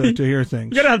in to hear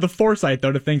things. You gotta have the foresight,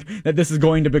 though, to think that this is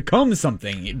going to become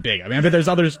something big. I mean, I bet there's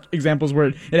other examples where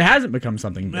it hasn't become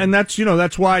something big. And that's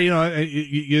why,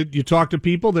 you talk to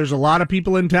people, there's a lot of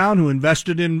people in town who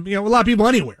invested in, a lot of people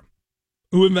anywhere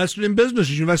who invested in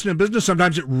businesses. You invested in business,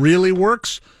 sometimes it really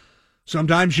works.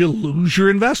 Sometimes you lose your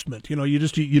investment. You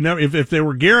never, if they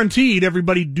were guaranteed,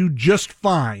 everybody'd do just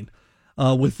fine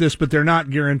with this, but they're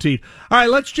not guaranteed. All right,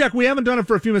 let's check. We haven't done it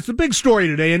for a few minutes. The big story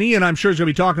today, and Ian, I'm sure, is going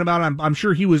to be talking about it. I'm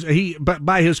sure but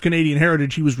by his Canadian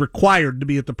heritage, he was required to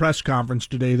be at the press conference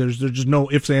today. There's just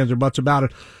no ifs, ands, or buts about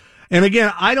it. And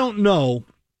again, I don't know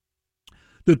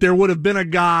that there would have been a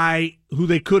guy who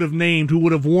they could have named who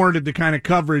would have warranted the kind of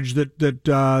coverage that the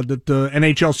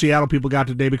NHL Seattle people got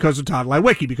today because of Todd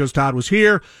Lewicki, because Todd was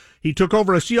here. He took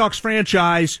over a Seahawks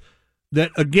franchise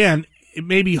that, again, it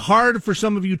may be hard for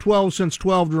some of you 12 since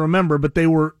 12 to remember, but they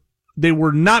were they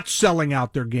were not selling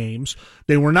out their games.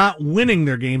 They were not winning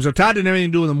their games. So Todd didn't have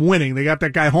anything to do with them winning. They got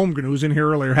that guy Holmgren who was in here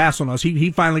earlier hassling us.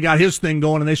 He finally got his thing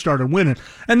going and they started winning.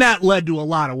 And that led to a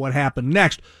lot of what happened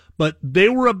next. But they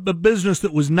were a business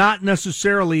that was not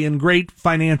necessarily in great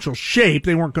financial shape.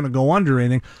 They weren't going to go under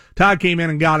anything. Todd came in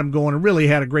and got them going and really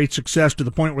had a great success to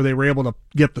the point where they were able to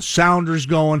get the Sounders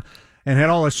going and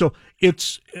had all this. So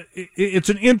it's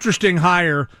an interesting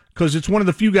hire because it's one of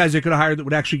the few guys they could have hired that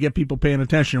would actually get people paying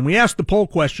attention. And we asked the poll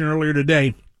question earlier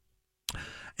today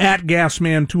at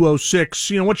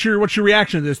Gasman206. What's your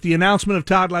reaction to this? The announcement of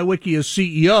Todd Leiweke as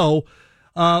CEO.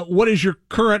 What is your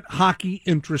current hockey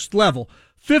interest level?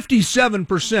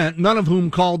 57%, none of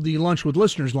whom called the Lunch with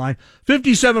Listeners line,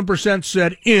 57%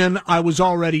 said I was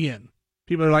already in.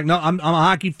 People are like, no, I'm a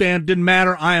hockey fan, didn't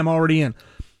matter, I am already in.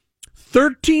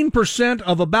 13%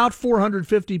 of about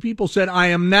 450 people said, I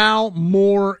am now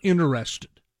more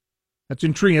interested. That's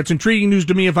intriguing. It's intriguing news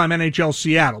to me if I'm NHL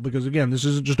Seattle, because again, this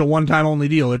isn't just a one-time only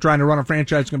deal. They're trying to run a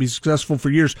franchise that's going to be successful for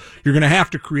years. You're going to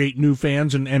have to create new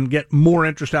fans and get more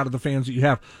interest out of the fans that you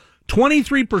have.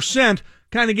 23%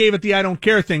 kind of gave it the I don't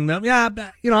care thing. Yeah,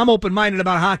 I'm open-minded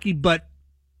about hockey, but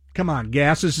come on,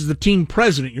 Gas, this is the team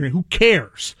president. Who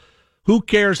cares? Who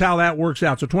cares how that works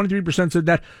out? So 23% said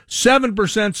that.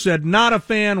 7% said not a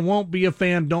fan, won't be a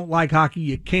fan, don't like hockey.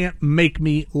 You can't make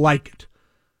me like it.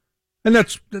 And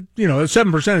that's,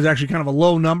 7% is actually kind of a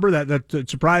low number.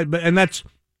 That's surprised, and that's,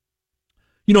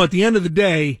 at the end of the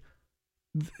day,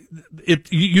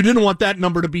 you didn't want that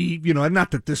number to be,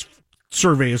 not that this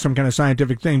survey is some kind of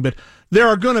scientific thing, but there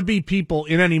are going to be people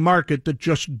in any market that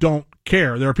just don't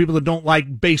care. There are people that don't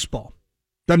like baseball.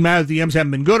 Doesn't matter if the M's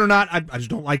haven't been good or not. I just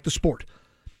don't like the sport.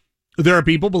 There are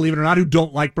people, believe it or not, who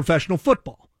don't like professional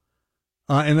football.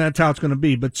 And that's how it's going to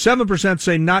be. But 7%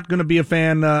 say not going to be a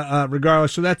fan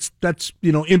regardless. So that's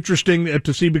interesting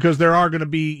to see, because there are going to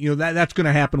be, that's going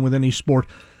to happen with any sport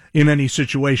in any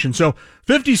situation. So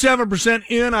 57%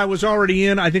 in, I was already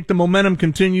in. I think the momentum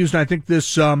continues, and I think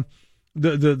this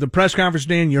the press conference,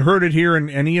 Dan, you heard it here,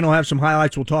 and Ian will have some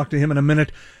highlights. We'll talk to him in a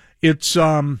minute. It's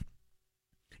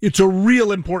a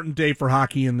real important day for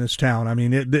hockey in this town. I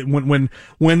mean, when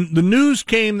the news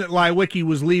came that Leiweke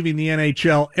was leaving the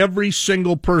NHL, every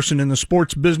single person in the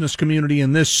sports business community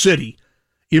in this city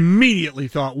immediately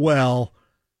thought, well,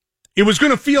 it was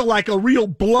going to feel like a real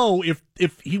blow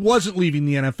if he wasn't leaving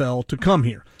the NFL to come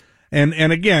here. And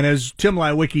again, as Tim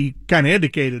Leiweke kind of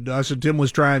indicated to us, and Tim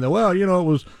was trying to, it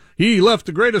was, he left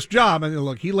the greatest job. And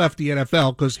look, he left the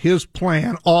NFL because his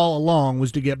plan all along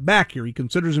was to get back here. He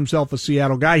considers himself a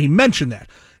Seattle guy. He mentioned that.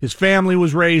 His family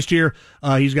was raised here.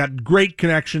 He's got great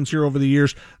connections here over the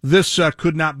years. This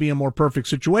could not be a more perfect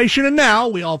situation. And now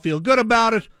we all feel good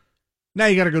about it. Now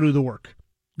you got to go do the work.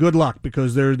 Good luck,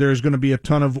 because there's going to be a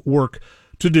ton of work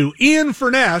to do. Ian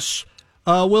Furness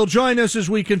will join us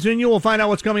as we continue. We'll find out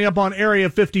what's coming up on Area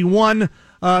 51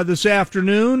 this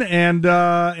afternoon and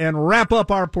wrap up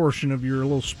our portion of your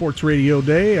little sports radio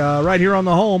day right here on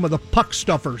the home of the Puck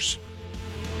Stuffers.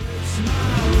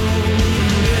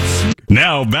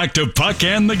 Now back to Puck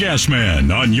and the Gas Man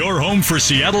on your home for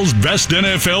Seattle's best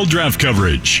NFL draft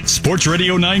coverage. Sports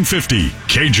Radio 950,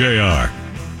 KJR.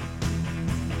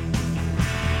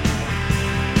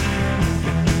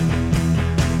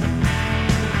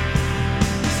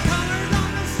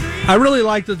 I really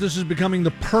like that this is becoming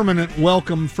the permanent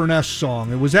welcome Furness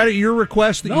song. Was that at your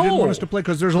request that you didn't want us to play?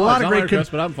 Because there's a lot of great...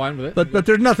 request, but I'm fine with it. But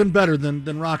there's nothing better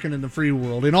than Rockin' in the Free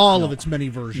World in all of its many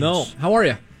versions. No. How are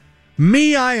you?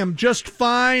 Me, I am just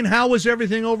fine. How was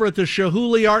everything over at the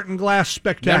Shahuli Art and Glass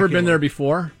Spectacular? Never been there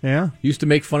before. Yeah? Used to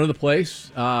make fun of the place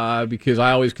because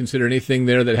I always consider anything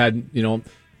there that had,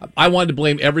 I wanted to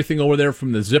blame everything over there,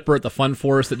 from the zipper at the Fun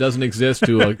Forest that doesn't exist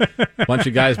to a bunch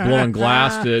of guys blowing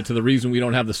glass to the reason we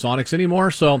don't have the Sonics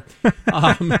anymore. So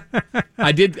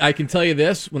I can tell you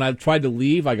this: when I tried to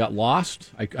leave, I got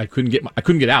lost. I couldn't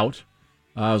get out.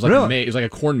 It was like a maze. It was like a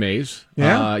corn maze.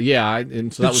 Yeah,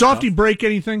 And so that did was Softy tough. break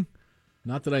anything?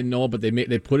 Not that I know, but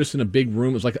they put us in a big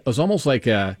room. It was almost like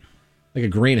a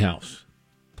greenhouse.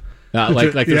 I've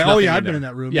been in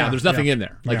that room. Yeah, there's nothing in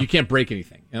there. You can't break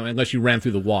anything unless you ran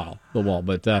through the wall.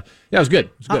 But it was good.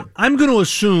 It was good. I'm going to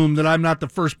assume that I'm not the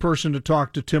first person to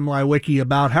talk to Tim Leiweke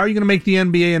about how are you going to make the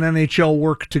NBA and NHL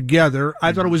work together.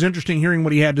 I thought it was interesting hearing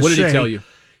what he had to say. What did he tell you?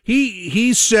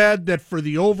 He said that for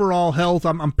the overall health,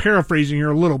 I'm paraphrasing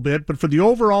here a little bit, but for the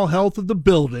overall health of the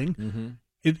building,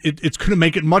 it's going to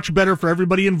make it much better for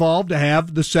everybody involved to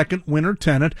have the second winter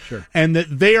tenant, and that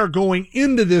they are going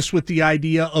into this with the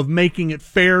idea of making it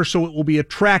fair so it will be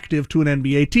attractive to an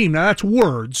NBA team. Now that's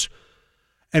words,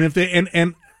 and if they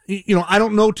I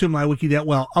don't know Tim Leiweke that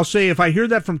well. I'll say if I hear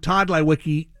that from Todd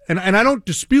Leiweke and I don't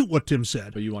dispute what Tim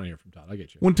said. But you want to hear from Todd. I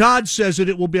get you. When Todd says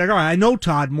it will be like, all right, I know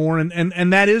Todd more,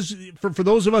 and that is, for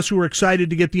those of us who are excited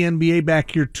to get the NBA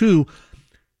back here too,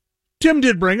 Tim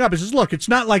did bring up, he says, look, it's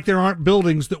not like there aren't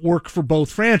buildings that work for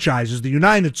both franchises. The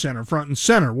United Center, front and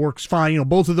center, works fine.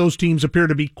 Both of those teams appear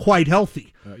to be quite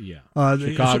healthy.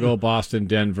 Chicago, Boston,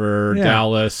 Denver,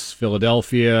 Dallas,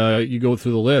 Philadelphia. You go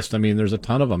through the list. I mean, there's a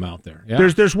ton of them out there. Yeah.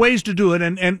 There's ways to do it,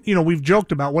 and we've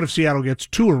joked about what if Seattle gets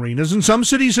 2 arenas, and some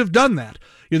cities have done that.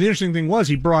 The interesting thing was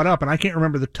he brought up, and I can't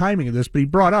remember the timing of this, but he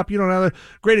brought up, another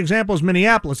great example is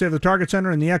Minneapolis. They have the Target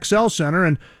Center and the XL Center,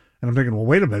 and I'm thinking, well,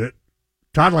 wait a minute.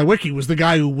 Todd Lewicki was the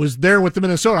guy who was there with the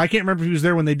Minnesota. I can't remember if he was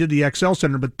there when they did the XL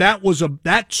Center, but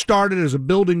that started as a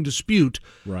building dispute,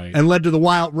 right, and led to the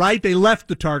Wild. Right, they left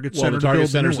the Target Center. Well, the Target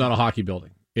Center's not a hockey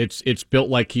building. It's built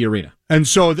like Key Arena, and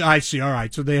so I see. All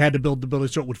right, so they had to build the building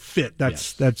so it would fit.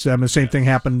 That's the same thing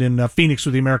happened in Phoenix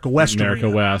with the America West.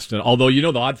 West, and although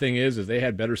the odd thing is they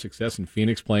had better success in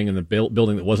Phoenix playing in the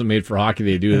building that wasn't made for hockey.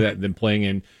 They do that than playing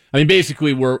in. I mean,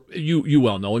 basically, you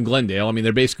well know in Glendale. I mean,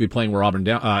 they're basically playing where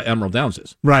Emerald Downs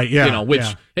is, right?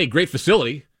 Yeah, hey, great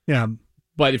facility. Yeah,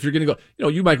 but if you're going to go,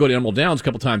 you might go to Emerald Downs a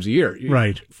couple times a year,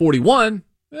 right? 41.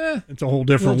 It's a whole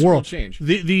different world. Change.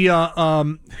 You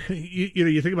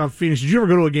think about Phoenix. Did you ever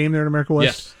go to a game there in America West?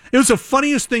 Yes. It was the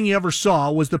funniest thing you ever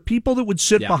saw was the people that would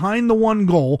sit behind the one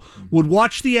goal, would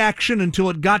watch the action until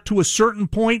it got to a certain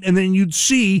point, and then you'd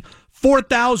see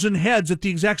 4,000 heads at the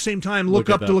exact same time look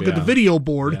up to look at the video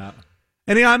board. Yeah.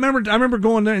 And I remember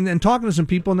going there and talking to some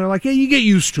people, and they're like, "Yeah, you get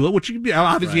used to it," which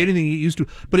obviously anything you get used to.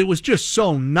 But it was just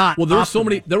so not. Well, there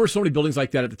were so many buildings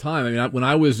like that at the time. I mean, when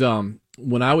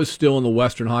I was still in the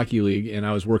Western Hockey League and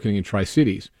I was working in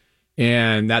Tri-Cities,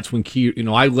 and that's when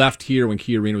I left here when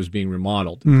Key Arena was being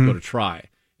remodeled to go to Tri.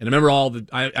 And I remember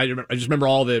I just remember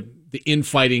all the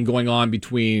infighting going on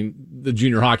between the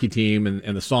junior hockey team and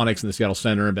the Sonics and the Seattle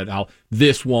Center about how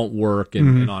this won't work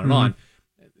and on and on.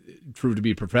 It proved to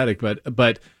be prophetic,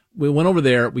 but we went over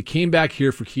there. We came back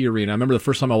here for Key Arena. I remember the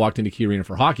first time I walked into Key Arena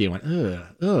for hockey, I went,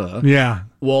 ugh. Yeah.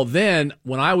 Well, then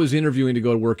when I was interviewing to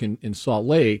go to work in Salt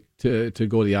Lake to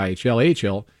go to the IHL,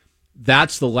 AHL,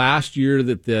 that's the last year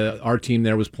that our team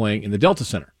there was playing in the Delta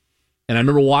Center. And I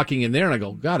remember walking in there and I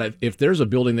go, God, if there's a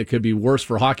building that could be worse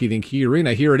for hockey than Key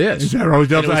Arena, here it is. Is that right?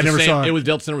 Delta? I never saw it. It was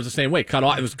Delta Center was the same way. Cut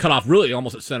off. It was cut off really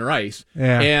almost at center ice.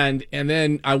 Yeah. And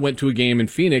then I went to a game in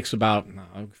Phoenix about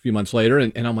a few months later,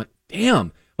 and I'm like,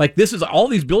 damn, like this is all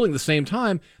these buildings at the same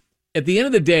time. At the end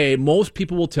of the day, most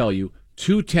people will tell you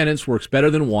 2 tenants works better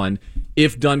than 1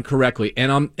 if done correctly.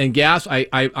 And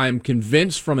I'm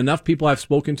convinced from enough people I've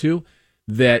spoken to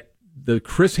that the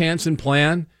Chris Hansen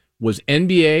plan was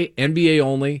NBA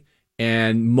only,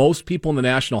 and most people in the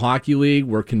National Hockey League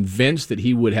were convinced that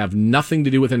he would have nothing to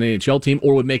do with an NHL team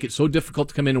or would make it so difficult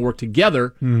to come in and work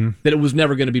together that it was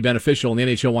never going to be beneficial, and the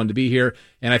NHL wanted to be here,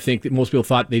 and I think that most people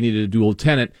thought they needed a dual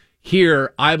tenant.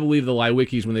 Here, I believe the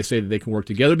Lewicki's when they say that they can work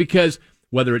together because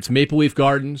whether it's Maple Leaf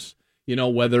Gardens,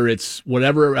 whether it's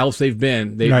whatever else they've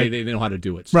been, they know how to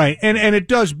do it. So. Right, and it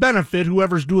does benefit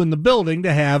whoever's doing the building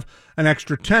to have an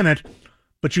extra tenant,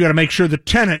 but you got to make sure the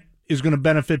tenant is going to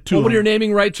benefit too. Well, what your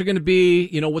naming rights are going to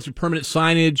be, what's your permanent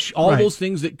signage, all those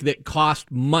things that cost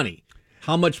money.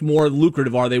 How much more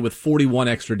lucrative are they with 41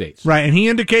 extra dates? Right, and he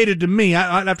indicated to me,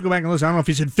 I'd have to go back and listen, I don't know if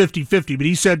he said 50-50, but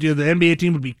he said the NBA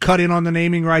team would be cut in on the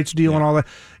naming rights deal and all that.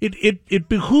 It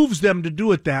behooves them to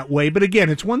do it that way, but again,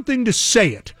 it's one thing to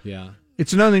say it. Yeah.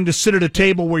 It's another thing to sit at a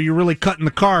table where you're really cutting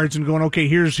the cards and going, okay,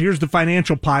 here's the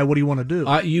financial pie. What do you want to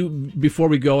do? Before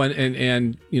we go,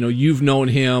 and you've known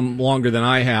him longer than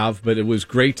I have, but it was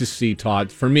great to see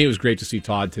Todd. For me, it was great to see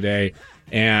Todd today.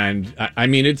 And I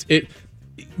mean,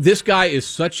 this guy is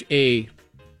such a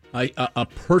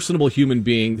personable human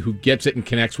being who gets it and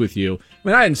connects with you. I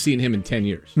mean, I hadn't seen him in 10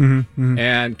 years,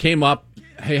 and came up.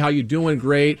 Hey, how you doing?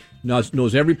 Great.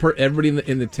 Knows everybody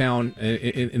in the town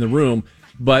in the room.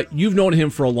 But you've known him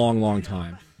for a long, long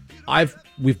time.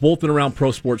 We've both been around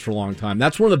pro sports for a long time.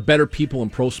 That's one of the better people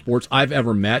in pro sports I've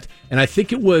ever met, and I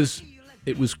think it was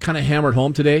kind of hammered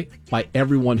home today by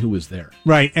everyone who was there.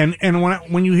 Right, and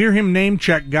when you hear him name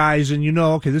check guys, and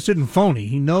okay, this isn't phony.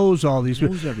 He knows all these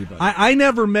people. Knows everybody. I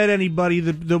never met anybody.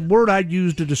 The word I'd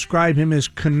use to describe him is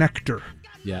connector.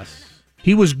 Yes.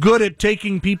 He was good at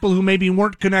taking people who maybe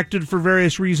weren't connected for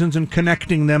various reasons and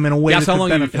connecting them in a way that could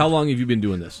benefit. How long have you been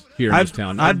doing this here in this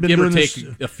town? I've been doing this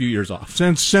a few years off.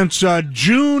 Since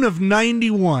June of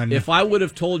 91. If I would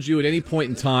have told you at any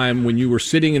point in time when you were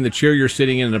sitting in the chair you're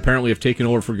sitting in and apparently have taken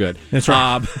over for good. That's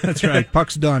right. That's right.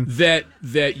 Puck's done.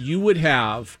 That you would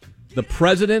have the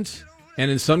president and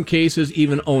in some cases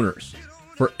even owners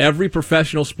for every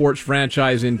professional sports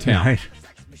franchise in town. Right.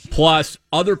 plus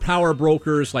other power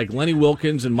brokers like Lenny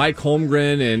Wilkins and Mike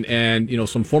Holmgren and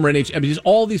some former NHL, I mean, just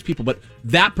all these people, but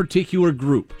that particular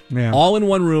group, all in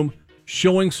one room,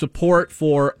 showing support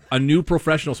for a new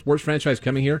professional sports franchise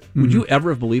coming here. Mm-hmm. Would you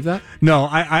ever have believed that? No,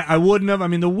 I wouldn't have. I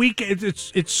mean, the week,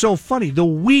 it's so funny. The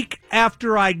week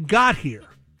after I got here,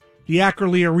 the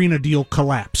Ackerley Arena deal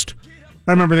collapsed.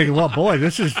 I remember thinking, well, boy,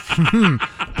 this is,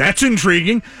 that's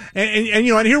intriguing.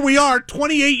 And here we are,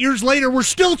 28 years later, we're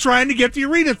still trying to get the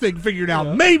arena thing figured out.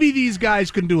 Yeah. Maybe these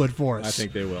guys can do it for us. I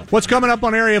think they will. What's coming up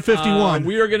on Area 51?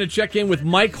 We are going to check in with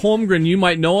Mike Holmgren. You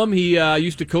might know him. He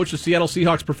used to coach the Seattle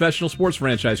Seahawks professional sports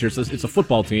franchise here. So it's a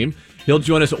football team. He'll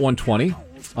join us at 1:20.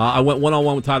 I went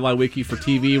one-on-one with Todd Lywicki for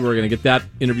TV. We're going to get that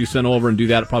interview sent over and do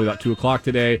that at probably about 2 o'clock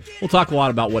today. We'll talk a lot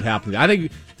about what happened. I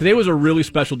think today was a really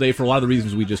special day for a lot of the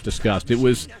reasons we just discussed. It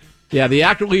was, the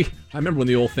Ackerley. I remember when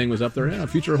the old thing was up there.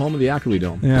 Future home of the Ackerley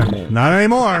Dome. Yeah, not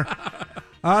anymore.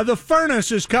 The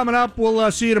Furnace is coming up. We'll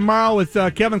see you tomorrow with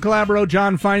Kevin Calabro,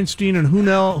 John Feinstein, and who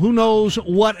knows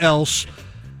what else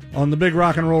on the Big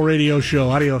Rock and Roll Radio Show.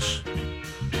 Adios.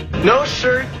 No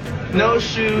shirt, no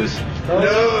shoes,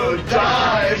 no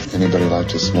ties. Anybody like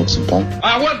to smoke some pot?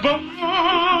 I was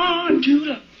born to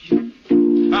love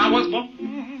you. I was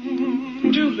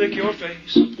born to lick your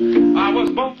face. I was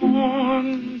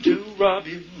born to rub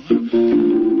you.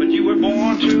 But you were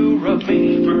born to rub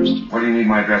me first. What do you need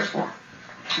my address for?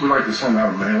 We'd like to send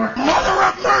out a mailer. Mother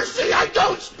of mercy, I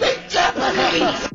don't speak Japanese!